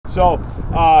So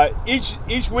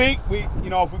each week,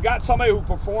 if we got somebody who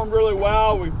performed really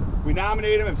well, we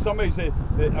nominate them. If somebody's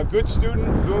a good student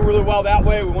doing really well that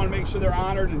way, we want to make sure they're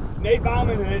honored. And Nate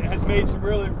Bauman has made some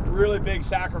really big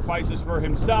sacrifices for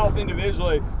himself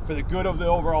individually for the good of the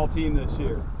overall team this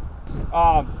year.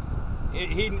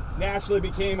 He naturally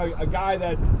became a guy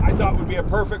that I thought would be a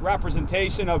perfect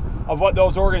representation of what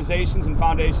those organizations and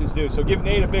foundations do. So give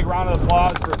Nate a big round of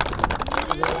applause for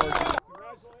the award.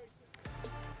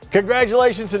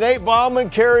 Congratulations to Nate Bauman,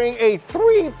 carrying a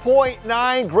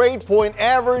 3.9 grade point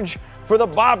average for the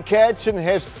Bobcats, and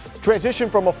has transitioned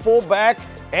from a fullback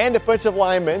and defensive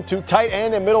lineman to tight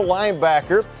end and middle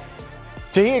linebacker.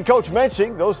 To he and Coach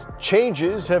Mensing, those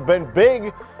changes have been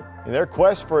big in their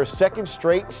quest for a second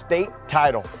straight state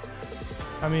title.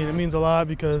 I mean, it means a lot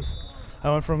because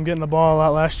I went from getting the ball a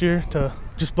lot last year to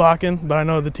just blocking, but I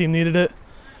know the team needed it,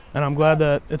 and I'm glad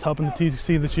that it's helping the team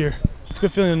succeed this year. It's a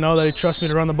good feeling to know that he trusts me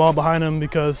to run the ball behind him,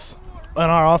 because in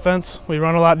our offense, we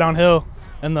run a lot downhill,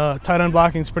 and the tight end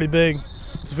blocking is pretty big.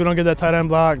 Because if we don't get that tight end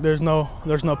block, there's no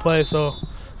play. So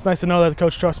it's nice to know that the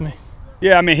coach trusts me.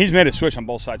 Yeah, I mean, he's made a switch on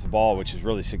both sides of the ball, which is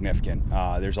really significant.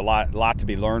 There's a lot to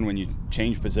be learned when you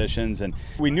change positions, and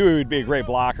we knew he would be a great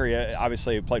blocker. He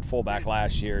obviously played fullback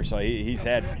last year, so he's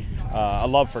had a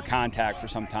love for contact for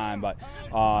some time. But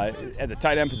at the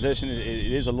tight end position,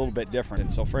 it is a little bit different,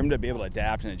 and so for him to be able to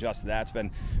adapt and adjust to that's been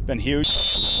huge.